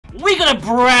We got a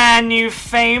brand new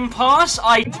Famepass.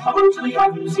 I totally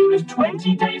haven't seen this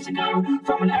 20 days ago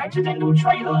from an accidental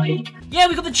trailer leak. Yeah,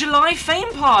 we got the July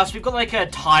Famepass. We've got like a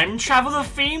time traveler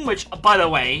theme, which, by the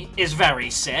way, is very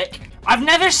sick. I've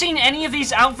never seen any of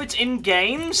these outfits in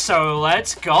game, so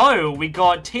let's go. We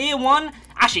got tier 1.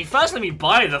 Actually, first let me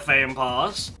buy the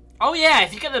Famepass. Oh yeah,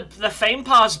 if you get the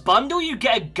Famepass bundle, you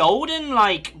get a golden,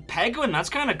 like, pegwin. That's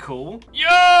kind of cool. Yeah!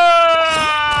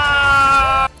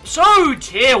 So,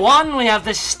 tier 1, we have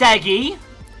the Steggy.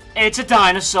 It's a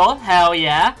dinosaur, hell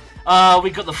yeah.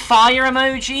 We got the fire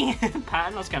emoji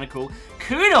pattern, that's kind of cool.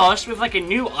 Kudos with, like, a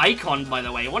new icon, by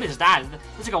the way. What is that?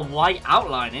 It's like a white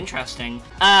outline, interesting.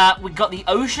 We got the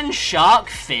ocean shark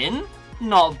fin.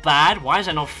 Not bad. Why is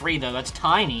that not free, though? That's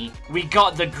tiny. We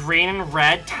got the green and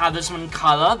red talisman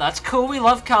color. That's cool. We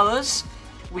love colors.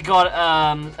 We got,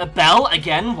 a bell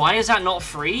again. Why is that not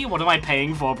free? What am I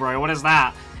paying for, bro? What is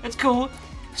that? It's cool.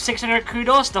 600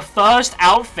 kudos. The first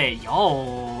outfit.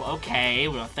 Yo. Okay.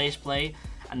 We got faceplate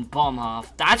and bottom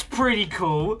half. That's pretty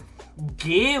cool.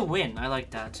 Gear win. I like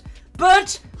that.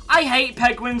 But I hate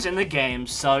pegwins in the game,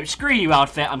 so screw you,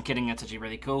 outfit. I'm kidding, that's actually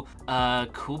really cool.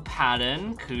 Cool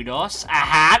pattern, kudos. A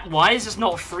hat, why is this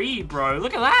not free, bro?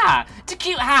 Look at that. It's a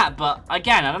cute hat, but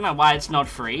again, I don't know why it's not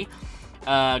free.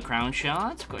 Crown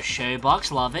shards, got a show box,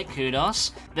 love it,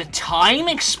 kudos. The Time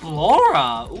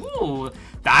Explorer, ooh,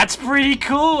 that's pretty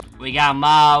cool. We got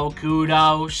Mao,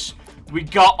 kudos. We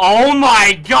got, oh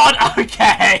my god,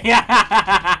 okay.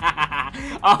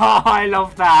 Oh, I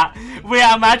love that. Wait,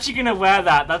 I'm actually gonna wear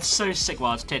that. That's so sick.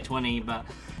 Well, it's tier 20, but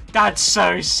that's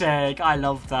so sick. I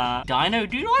love that. Dino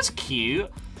Dude, that's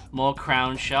cute. More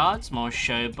crown shards, more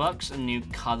show bucks, a new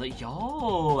color.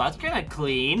 Yo, that's kinda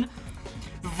clean.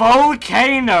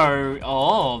 Volcano.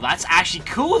 Oh, that's actually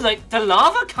cool. Like, the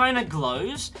lava kinda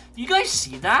glows. You guys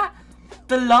see that?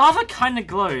 The lava kind of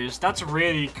glows. That's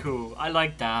really cool. I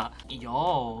like that.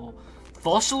 Yo.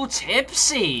 Fossil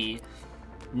Tipsy.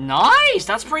 Nice.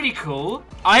 That's pretty cool.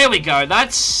 Oh, here we go.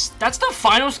 That's the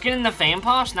final skin in the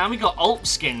Famepass. Now we got alt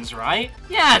skins, right?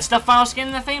 Yeah, it's the final skin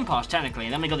in the Famepass, technically.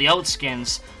 And then we got the alt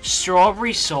skins.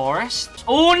 Strawberry Saurus.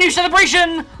 Oh, new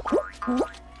celebration.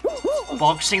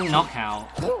 Boxing knockout.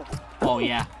 Oh,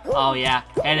 yeah. Oh, yeah.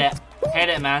 Hit it. Hit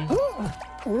it, man.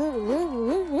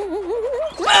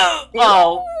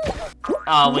 Oh.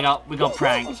 Oh, we got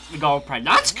pranked. We got pranked.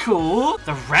 That's cool.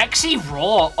 The Rexy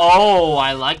Roar. Oh,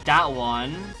 I like that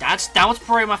one. That was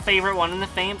probably my favorite one in the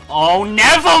Fame. Oh,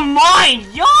 never mind.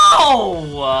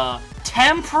 Yo!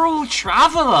 Temporal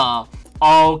Traveler.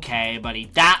 Okay, buddy.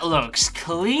 That looks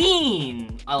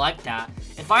clean. I like that.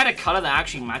 If I had a color that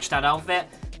actually matched that outfit,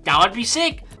 that would be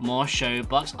sick. More show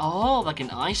bucks. Oh, like an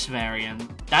ice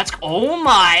variant. That's, oh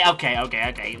my.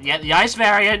 Okay. Yeah, the ice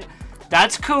variant.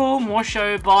 That's cool. More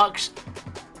show box.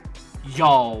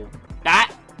 Yo,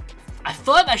 that, I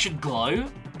feel like that should glow,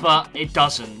 but it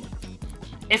doesn't.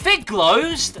 If it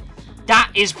glows,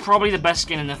 that is probably the best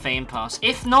skin in the Famepass.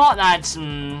 If not, that's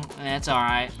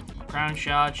alright. Crown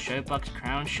shards, show bucks,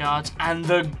 crown shards, and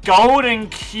the golden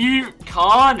cute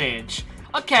Carnage.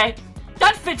 Okay.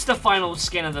 That fits the final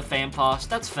skin of the Famepass,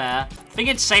 that's fair. I think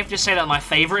it's safe to say that my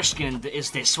favorite skin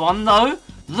is this one, though.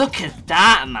 Look at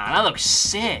that, man, that looks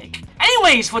sick.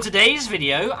 Anyways, for today's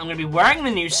video, I'm gonna be wearing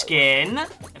the new skin,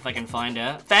 if I can find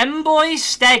it. Femboy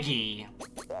Steggy.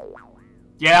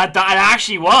 Yeah, that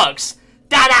actually works.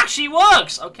 That actually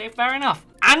works! Okay, fair enough.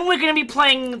 And we're gonna be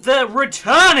playing the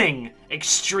returning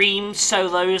Xtreme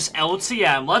Solos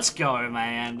LTM. Let's go,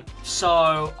 man.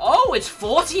 So, oh, it's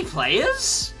 40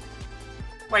 players?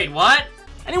 Wait, what?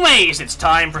 Anyways, it's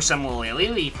time for some Lily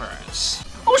Leapers.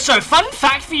 Also, fun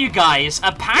fact for you guys,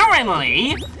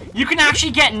 apparently, you can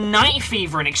actually get Night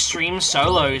Fever in Xtreme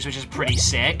Solos, which is pretty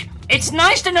sick. It's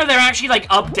nice to know they're actually, like,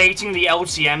 updating the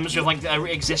LTMs with, like, the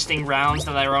existing rounds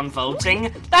that they're on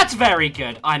voting. That's very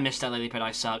good. I missed that Lilliput,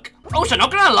 I suck. Also,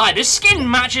 not gonna lie, this skin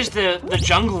matches the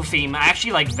jungle theme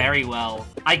actually, like, very well.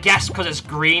 I guess because it's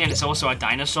green and it's also a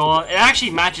dinosaur. It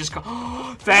actually matches.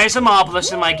 There's a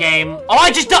Marvelous in my game. Oh,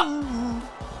 I just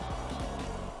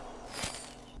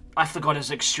I forgot it's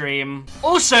Xtreme.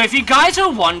 Also, if you guys are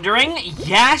wondering,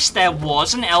 yes, there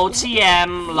was an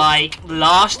LTM, like,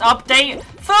 last update.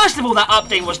 First of all, that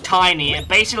update was tiny. It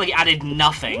basically added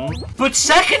nothing. But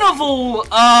second of all,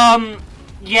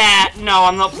 yeah, no,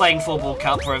 I'm not playing Full Ball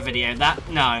Cup for a video.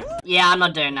 No. Yeah, I'm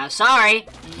not doing that. Sorry.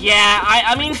 Yeah,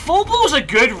 I mean, Full Ball's a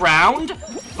good round,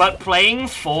 but playing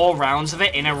 4 rounds of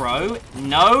it in a row,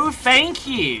 no thank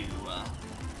you.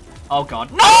 Oh,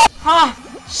 God. No! Huh.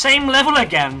 Same level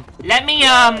again. Let me,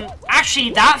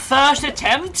 actually, that first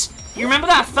attempt, you remember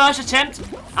that first attempt?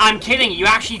 I'm kidding, you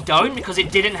actually don't, because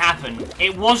it didn't happen.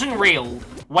 It wasn't real.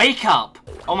 Wake up.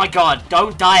 Oh my god,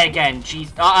 don't die again.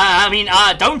 Jeez.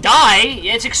 Don't die.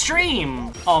 It's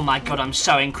extreme. Oh my god, I'm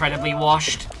so incredibly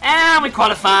washed. And we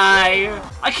qualify.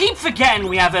 I keep forgetting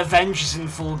we have Avengers in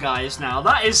Fall Guys now.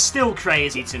 That is still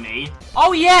crazy to me.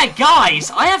 Oh yeah,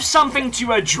 guys, I have something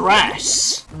to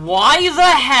address. Why the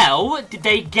hell did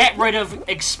they get rid of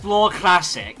Explore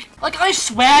Classic? Like, I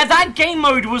swear that game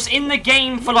mode was in the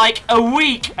game for like a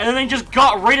week and then they just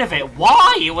got rid of it.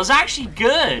 Why? It was actually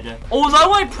good.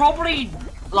 Although I probably,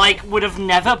 like, would have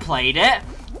never played it,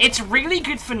 it's really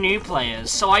good for new players,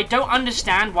 so I don't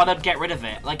understand why they'd get rid of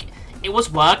it. Like, it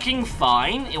was working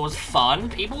fine, it was fun,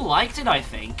 people liked it, I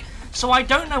think. So I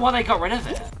don't know why they got rid of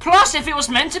it. Plus, if it was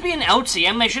meant to be an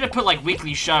LTM, they should have put, like,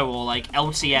 Weekly Show or, like,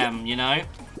 LTM, you know?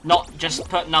 Not just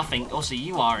put nothing. Also,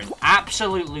 you are an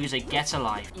absolute loser. Get a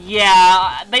life.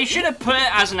 Yeah, they should have put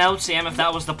it as an LTM if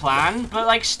that was the plan. But,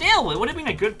 like, still, it would have been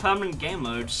a good permanent game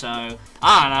mode, so...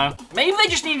 I don't know. Maybe they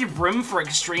just needed room for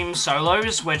Xtreme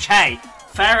Solos, which, hey...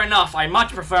 Fair enough, I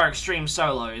much prefer Xtreme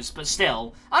Solos, but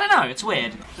still, I don't know, it's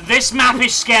weird. This map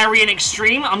is scary and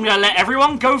extreme. I'm gonna let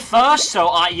everyone go first,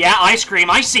 so, yeah, Ice Cream,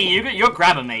 I see you. You're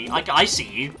grabbing me. I see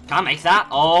you. Can I make that?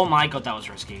 Oh my god, that was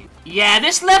risky. Yeah,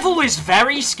 this level is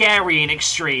very scary and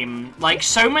extreme. Like,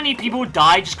 so many people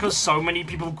die just because so many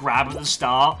people grab at the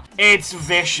start. It's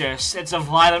vicious. It's a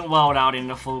violent world out in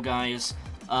the Fall Guys.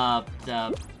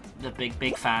 The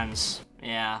big fans.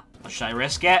 Yeah. Should I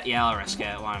risk it? Yeah, I'll risk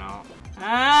it. Why not?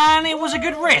 And it was a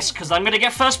good risk, because I'm going to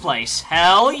get first place.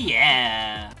 Hell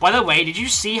yeah. By the way, did you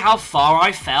see how far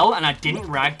I fell and I didn't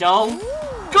ragdoll?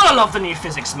 Gotta love the new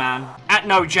physics, man.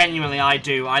 No, genuinely, I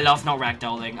do. I love not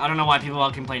ragdolling. I don't know why people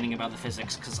are complaining about the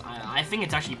physics, because I think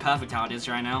it's actually perfect how it is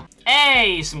right now.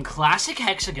 Hey, some classic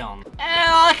hexagon.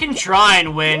 I can try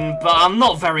and win, but I'm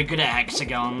not very good at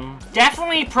hexagon.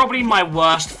 Definitely probably my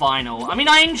worst final. I mean,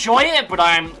 I enjoy it, but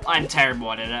I'm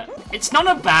terrible at it. It's not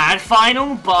a bad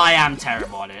final, but I am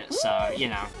terrible at it, so, you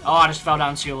know. Oh, I just fell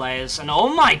down 2 layers, and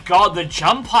oh my god, the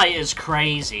jump height is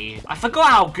crazy. I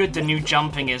forgot how good the new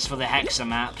jumping is for the hexa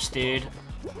maps, dude.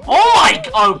 Oh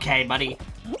my... Okay, buddy.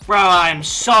 Bro, I am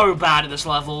so bad at this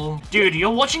level. Dude, you're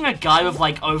watching a guy with,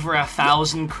 like, over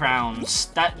 1,000 crowns.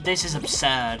 This is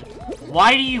absurd.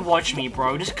 Why do you watch me,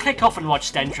 bro? Just click off and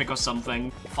watch Stentric or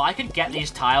something. If I could get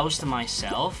these tiles to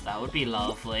myself, that would be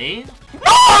lovely. No!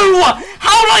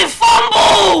 How did I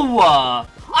fumble?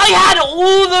 I had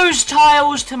all those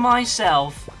tiles to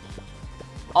myself.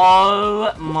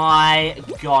 Oh my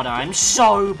god, I'm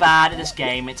so bad at this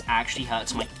game, it actually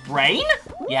hurts my brain?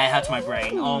 Yeah, it hurts my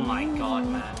brain. Oh my god,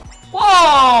 man.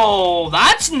 Whoa,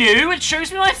 that's new. It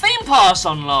shows me my Famepass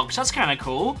unlocks. That's kind of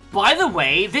cool. By the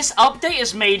way, this update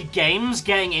has made games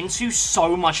getting into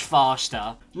so much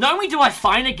faster. Not only do I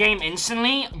find a game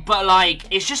instantly, but like,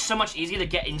 it's just so much easier to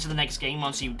get into the next game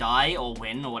once you die or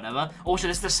win or whatever. Also,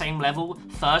 this is the same level,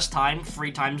 first time,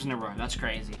 3 times in a row. That's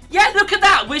crazy. Yeah, look at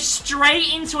that. We're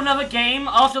straight into another game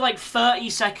after like 30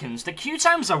 seconds. The queue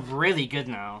times are really good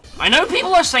now. I know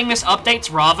people are saying this update's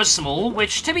rather small,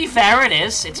 which to be fair it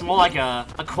is. It's more like a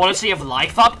quality of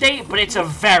life update, but it's a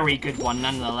very good one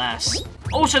nonetheless.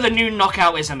 Also, the new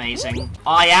knockout is amazing.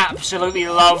 I absolutely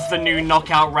love the new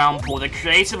knockout round pool. The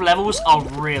creative levels are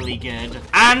really good.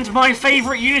 And my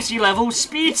favorite Unity level,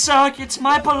 Speed Circuits,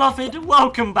 my beloved.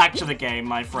 Welcome back to the game,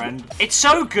 my friend. It's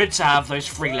so good to have those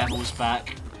 3 levels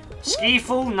back.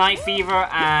 Skiffle, Night Fever,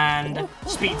 and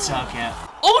Speed Circuit.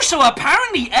 Also,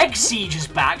 apparently Egg Siege is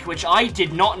back, which I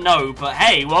did not know, but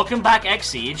hey, welcome back, Egg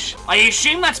Siege. I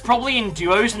assume that's probably in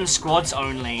duos and squads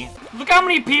only. Look how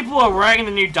many people are wearing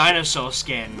the new dinosaur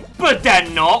skin. But they're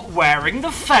not wearing the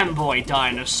femboy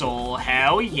dinosaur.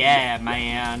 Hell yeah,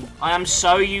 man. I am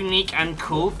so unique and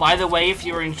cool. By the way, if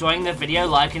you're enjoying the video,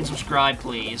 like and subscribe,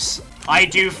 please. I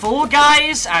do Fall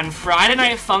Guys and Friday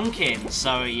Night Funkin',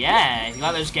 so yeah, if you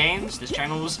like those games, this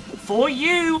channel's for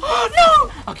you.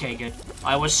 No! Okay, good.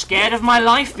 I was scared of my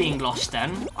life being lost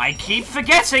then. I keep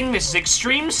forgetting this is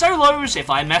Xtreme Solos. If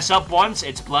I mess up once,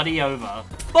 it's bloody over.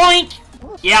 Boink!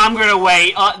 Yeah, I'm gonna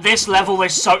wait. This level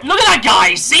is so... Look at that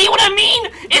guy! See what I mean?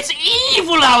 It's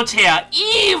evil out here!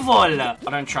 Evil! I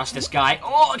don't trust this guy.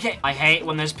 Oh, okay. I hate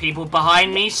when there's people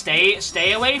behind me.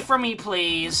 Stay away from me,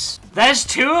 please. There's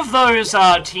 2 of those,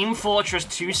 Team Fortress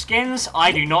 2 skins.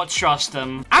 I do not trust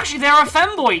them. Actually, they're a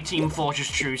femboy Team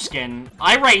Fortress 2 skin.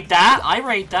 I rate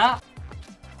that.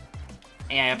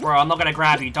 Yeah, bro, I'm not gonna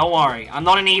grab you. Don't worry. I'm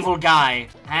not an evil guy.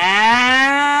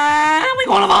 And we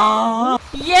got him.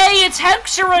 Yay, it's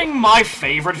hexering, my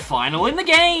favorite final in the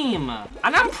game.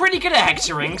 And I'm pretty good at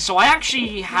hexering, so I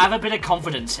actually have a bit of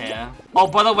confidence here. Oh,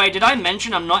 by the way, did I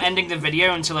mention I'm not ending the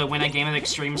video until I win a game of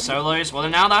Xtreme Solos? Well,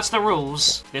 now that's the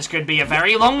rules. This could be a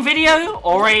very long video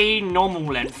or a normal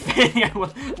length video.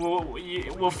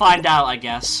 We'll find out, I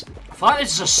guess. I feel like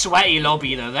this is a sweaty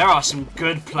lobby, though. There are some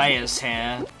good players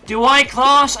here. Do I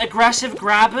class aggressive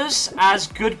grabbers as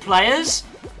good players?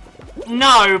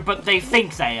 No, but they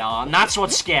think they are, and that's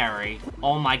what's scary.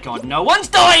 Oh my god, no one's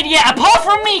died yet, apart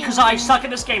from me, because I suck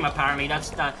at this game, apparently. That's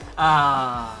the...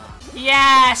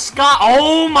 Yes, God.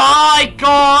 Oh my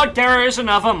god, there is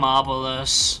another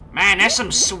Marvelous. Man, there's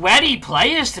some sweaty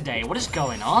players today. What is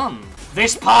going on?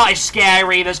 This part is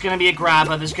scary. There's gonna be a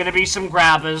grabber. There's gonna be some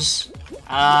grabbers.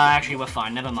 Actually, we're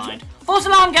fine. Never mind. False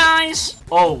alarm, guys!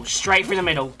 Oh, straight through the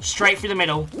middle. Straight through the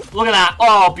middle. Look at that.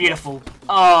 Oh, beautiful.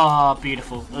 Oh,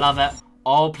 beautiful. Love it.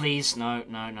 Oh, please. No,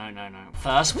 no, no, no, no.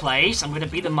 First place. I'm gonna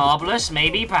be the Marvelous.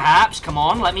 Maybe, perhaps. Come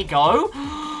on, let me go.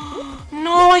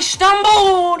 No, I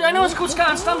stumbled! I know it's called Sky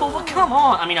and Stumble, but come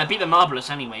on. I mean, I beat the Marvelous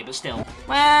anyway, but still.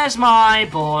 Where's my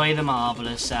boy, the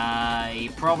Marvelous? He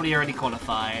probably already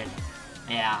qualified.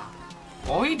 Yeah.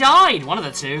 Or he died, one of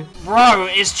the two. Bro,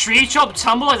 is Tree Chop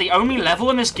Tumble like the only level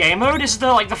in this game mode? This is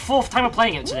like the 4th time I'm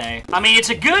playing it today. I mean,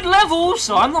 it's a good level,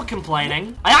 so I'm not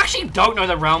complaining. I actually don't know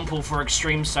the realm pool for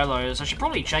Xtreme Solos. I should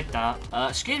probably check that.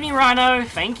 Excuse me, Rhino.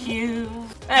 Thank you.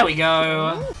 There we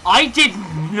go. I did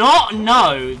not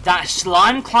know that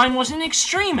Slime Climb was an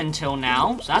extreme until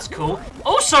now, so that's cool.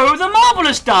 Also, the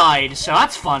Marvelous died, so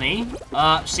that's funny.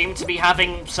 Seem to be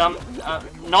having some,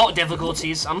 not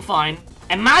difficulties. I'm fine.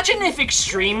 Imagine if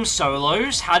Xtreme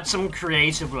Solos had some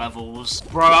creative levels.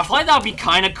 Bro, I feel like that would be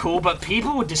kind of cool, but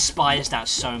people would despise that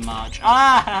so much.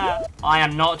 I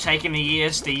am not taking the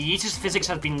Yeetus. The Yeetus physics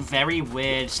has been very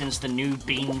weird since the new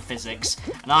beam physics,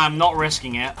 and I am not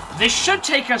risking it. This should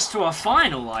take us to a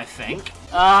final, I think.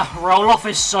 Roll-off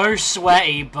is so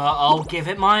sweaty, but I'll give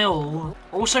it my all.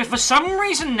 Also, for some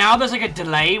reason now there's like a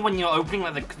delay when you're opening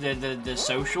like the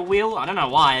social wheel. I don't know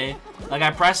why. Like,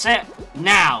 I press it.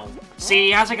 Now.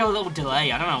 See, it has like a little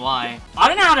delay. I don't know why. I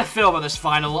don't know how to feel about this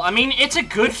final. I mean, it's a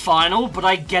good final, but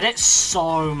I get it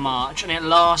so much, and it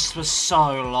lasts for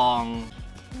so long.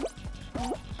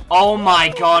 Oh my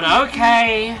god,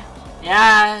 okay.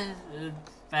 Yeah,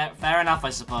 fair enough, I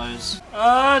suppose.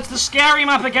 It's the scary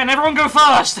map again. Everyone go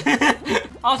first.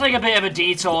 I'll take a bit of a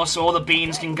detour so all the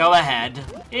beans can go ahead.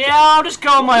 Yeah, I'll just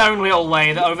go my own little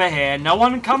way over here. No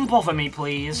one come bother me,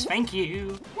 please. Thank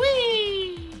you.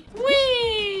 Whee! Whee!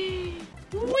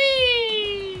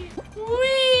 Whee!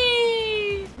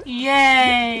 Whee!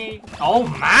 Yay! Oh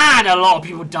man, a lot of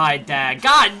people died there.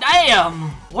 God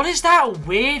damn! What is that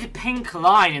weird pink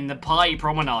line in the Party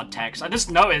Promenade text? I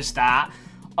just noticed that.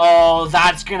 Oh,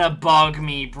 that's gonna bug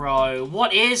me, bro.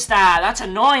 What is that? That's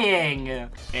annoying.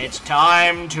 It's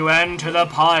time to enter the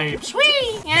pipes.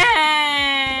 Whee! Yeah!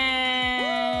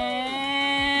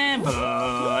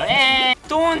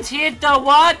 Don't hit the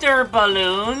water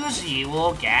balloons. You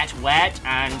will get wet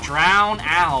and drown.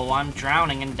 Ow, I'm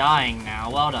drowning and dying now.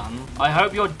 Well done. I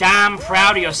hope you're damn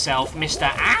proud of yourself,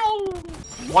 Mr. Ow.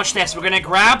 Watch this. We're gonna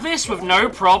grab this with no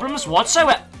problems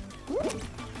whatsoever.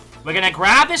 We're gonna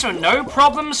grab this with no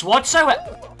problems whatsoever.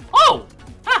 Oh!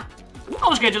 Ah! I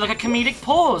was gonna do like a comedic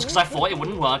pause because I thought it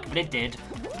wouldn't work, but it did.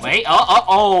 Wait,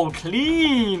 oh,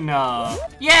 clean!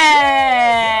 Yeah!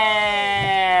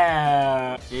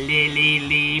 Lily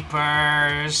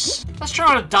Leapers. Let's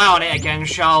try to die on it again,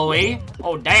 shall we?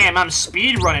 Oh, damn, I'm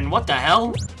speedrunning. What the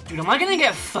hell? Dude, am I gonna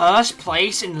get first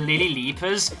place in Lily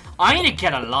Leapers? I need to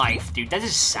get a life, dude. That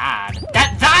is sad.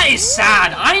 That is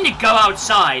sad. I need to go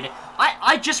outside.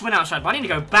 I just went outside, but I need to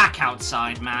go back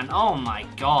outside, man. Oh my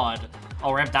god.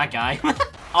 I'll rip that guy.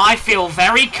 I feel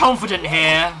very confident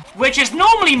here, which is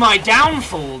normally my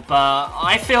downfall, but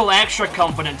I feel extra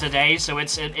confident today, so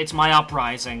it's my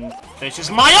uprising. This is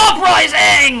my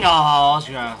uprising! Oh,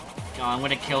 I'm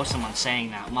gonna kill someone saying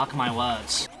that. Mark my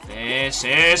words. This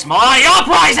is my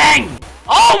uprising!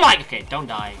 Oh my... Okay, don't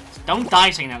die. Don't die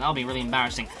saying that. That'll be really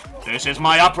embarrassing. This is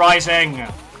my uprising!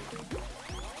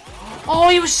 Oh,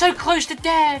 he was so close to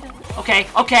dead. Okay,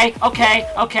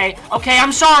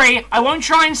 I'm sorry. I won't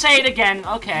try and say it again.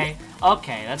 Okay,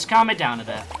 let's calm it down a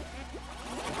bit.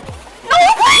 No,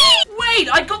 wait,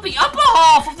 I got the upper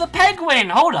half of the pegwin.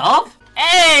 Hold up.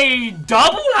 Hey,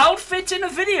 double outfit in a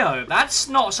video. That's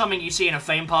not something you see in a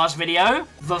Famepass video.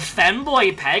 The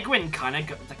femboy pegwin kind of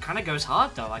kind of goes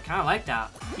hard, though. I kind of like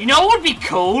that. You know what would be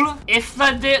cool? If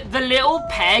the little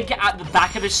peg at the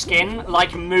back of the skin,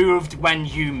 like, moved when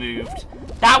you moved.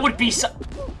 That would be so...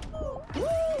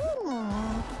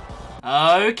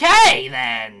 Okay,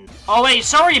 then. Oh, wait,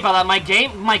 sorry about that. My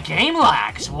game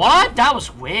lagged. What? That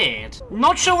was weird.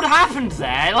 Not sure what happened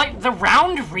there. Like, the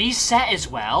round reset as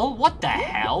well? What the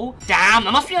hell? Damn,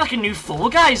 that must be like a new Fall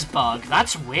Guys bug.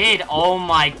 That's weird. Oh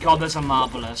my god, there's a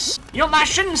Marvelous. You know, that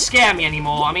shouldn't scare me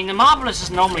anymore. I mean, the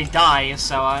Marvelouses normally die,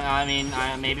 so I mean,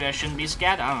 maybe I shouldn't be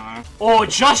scared. I don't know. Oh,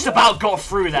 just about got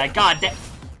through there. God damn.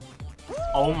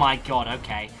 Oh my god,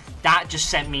 okay. That just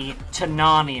sent me to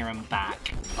Narnia and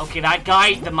back. Okay, that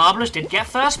guy, the Marvelous, did get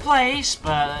first place,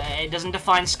 but it doesn't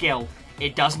define skill.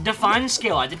 It doesn't define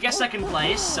skill. I did get second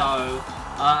place, so...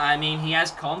 I mean, he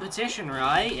has competition,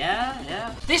 right?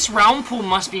 Yeah. This round pool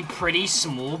must be pretty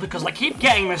small, because I keep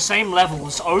getting the same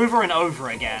levels over and over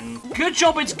again. Good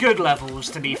job it's good levels,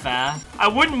 to be fair. I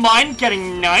wouldn't mind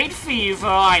getting Night Fever.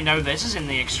 I know this is in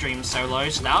the Xtreme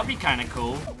Solos, so that would be kind of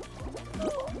cool.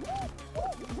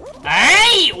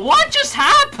 Hey! What just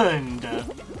happened?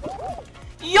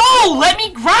 Yo, let me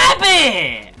grab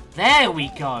it! There we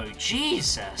go.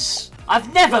 Jesus.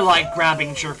 I've never liked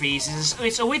grabbing trapezes.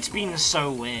 It's been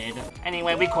so weird.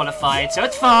 Anyway, we qualified, so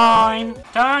it's fine.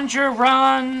 Time to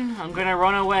run. I'm gonna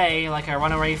run away like I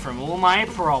run away from all my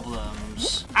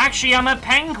problems. Actually, I'm a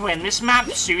penguin. This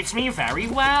map suits me very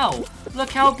well.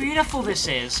 Look how beautiful this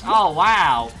is. Oh,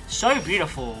 wow. So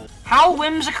beautiful. How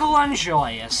whimsical and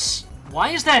joyous. Why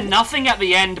is there nothing at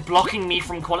the end blocking me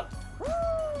from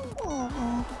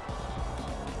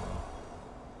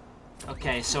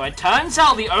Okay, so it turns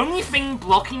out the only thing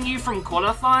blocking you from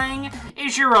qualifying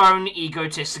is your own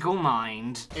egotistical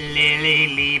mind. Lily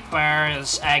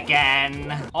Leapers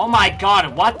again. Oh my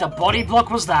god, what the body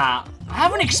block was that? I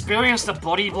haven't experienced a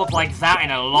body block like that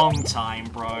in a long time,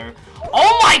 bro.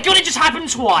 Oh my god, it just happened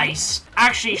twice!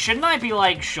 Actually, shouldn't I be,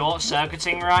 like,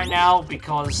 short-circuiting right now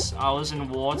because I was in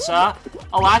water?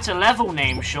 Oh, that's a level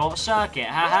named Short Circuit.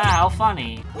 Haha, how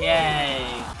funny. Yay.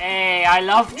 Hey, I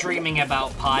love dreaming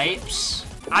about pipes.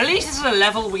 At least this is a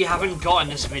level we haven't got in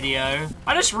this video.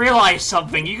 I just realized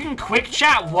something. You can quick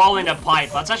chat while in a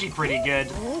pipe. That's actually pretty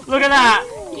good. Look at that.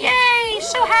 Yay,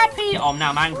 so happy. Oh,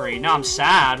 now I'm angry. Now I'm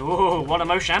sad. Ooh, what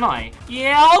emotion am I?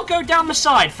 Yeah, I'll go down the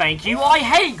side, thank you. I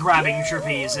hate grabbing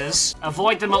trapezes.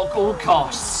 Avoid them at all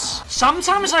costs.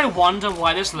 Sometimes I wonder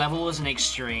why this level is an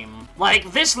extreme.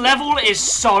 Like, this level is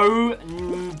so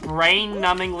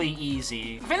brain-numbingly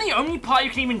easy. I think the only part you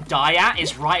can even die at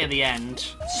is right at the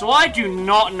end. So I do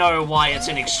not know why it's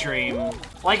an extreme.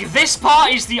 Like, this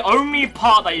part is the only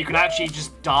part that you can actually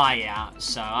just die at.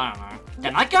 So, I don't know.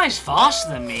 Damn, that guy's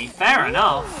faster than me. Fair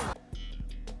enough.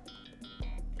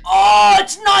 Oh,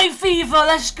 it's Night Fever.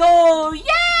 Let's go. Yay!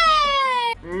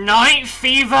 Night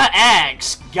Fever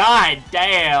X. God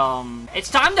damn. It's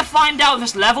time to find out if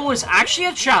this level is actually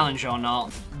a challenge or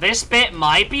not. This bit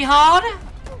might be hard.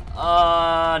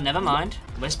 Never mind.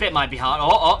 This bit might be hard.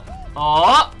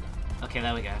 Oh. Okay,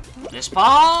 there we go. This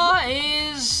part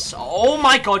is... Oh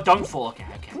my god, don't fall. Okay.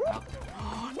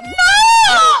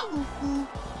 No!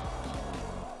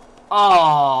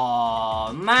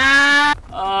 Oh, man.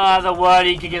 The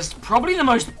Wordy Gig is probably the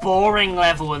most boring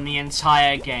level in the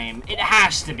entire game. It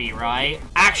has to be, right?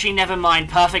 Actually, never mind.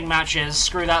 Perfect matches.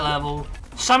 Screw that level.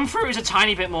 Some fruit is a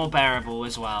tiny bit more bearable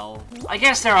as well. I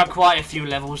guess there are quite a few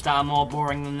levels that are more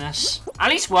boring than this. At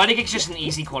least Wordy Gig's just an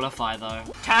easy qualifier, though.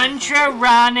 Tantra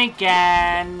run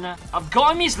again. I've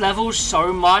gotten these levels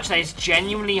so much that it's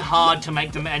genuinely hard to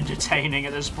make them entertaining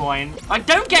at this point. Like,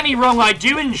 don't get me wrong, I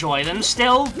do enjoy them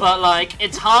still, but, like,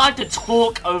 it's hard to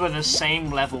talk over the same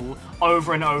level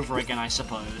over and over again, I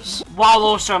suppose, while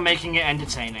also making it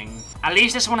entertaining. At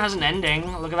least this one has an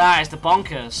ending. Look at that, it's the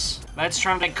bonkers. Let's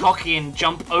try and get cocky and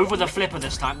jump over the flipper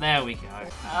this time. There we go.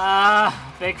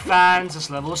 Big fans.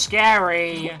 This level's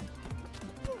scary.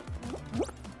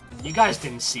 You guys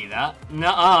didn't see that.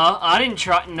 Nuh-uh. I didn't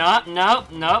try. Nope.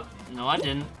 No, I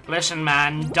didn't. Listen,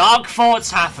 man. Dark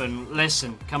thoughts happen.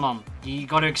 Listen, come on. You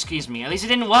gotta excuse me. At least it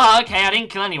didn't work. Hey, I didn't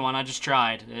kill anyone. I just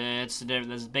tried. There's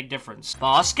a big difference.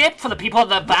 Bar skip for the people at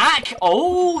the back.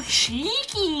 Oh,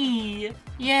 cheeky.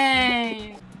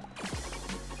 Yay.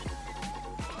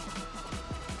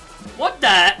 What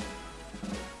the?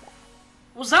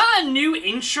 Was that a new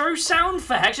intro sound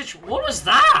for Hex? What was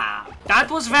that?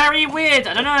 That was very weird.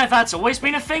 I don't know if that's always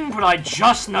been a thing, but I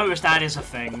just noticed that is a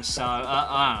thing. So,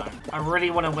 I don't know. I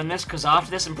really want to win this, because after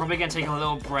this, I'm probably going to take a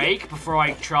little break before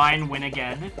I try and win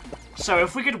again. So,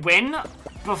 if we could win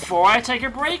before I take a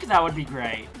break, that would be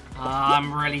great.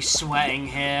 I'm really sweating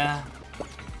here.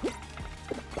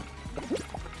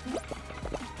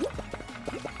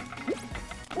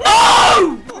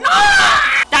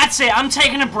 it. I'm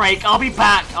taking a break. I'll be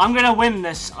back. I'm gonna win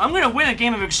this. I'm gonna win a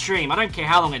game of Extreme. I don't care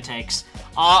how long it takes.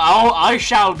 I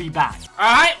shall be back.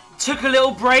 Alright, took a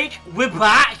little break. We're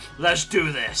back. Let's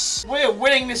do this. We're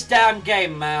winning this damn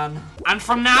game, man. And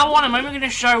from now on, I'm only going to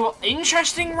show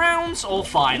interesting rounds or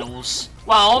finals.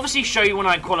 Well, I'll obviously show you when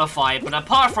I qualify, but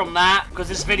apart from that, because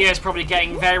this video is probably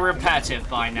getting very repetitive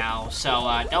by now,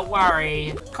 so don't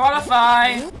worry.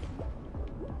 Qualify.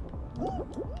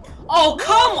 Oh,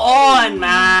 come on,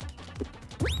 man.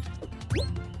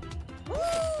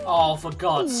 Oh, for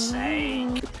God's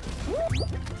sake.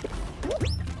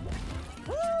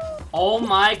 Oh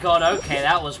my god, okay,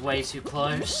 that was way too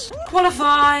close.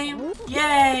 Qualify!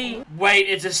 Yay! Wait,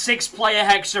 it's a 6-player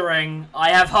hexaring.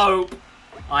 I have hope.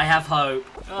 I have hope.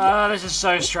 This is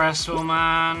so stressful,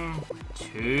 man.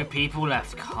 2 people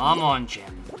left. Come on,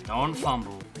 Jim. Don't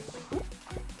fumble.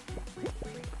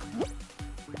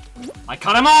 I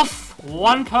cut him off!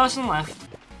 1 person left.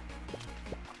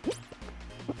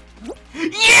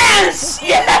 Yes!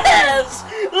 Yes!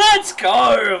 Let's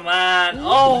go, man!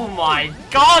 Oh my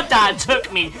god, that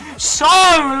took me so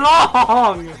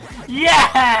long!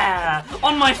 Yeah!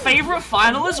 On my favorite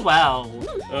final as well.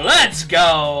 Let's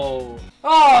go!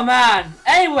 Oh man,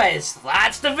 anyways,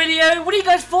 that's the video. What are you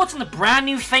guys' thoughts on the brand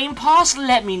new Famepass?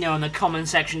 Let me know in the comment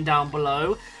section down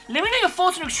below. Let me know your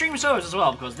thoughts on Xtreme Solos as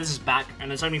well, because this is back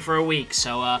and it's only for a week,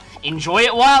 so enjoy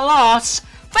it while it lasts.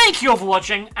 Thank you all for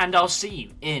watching, and I'll see you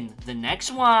in the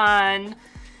next one.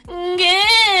 Goodbye!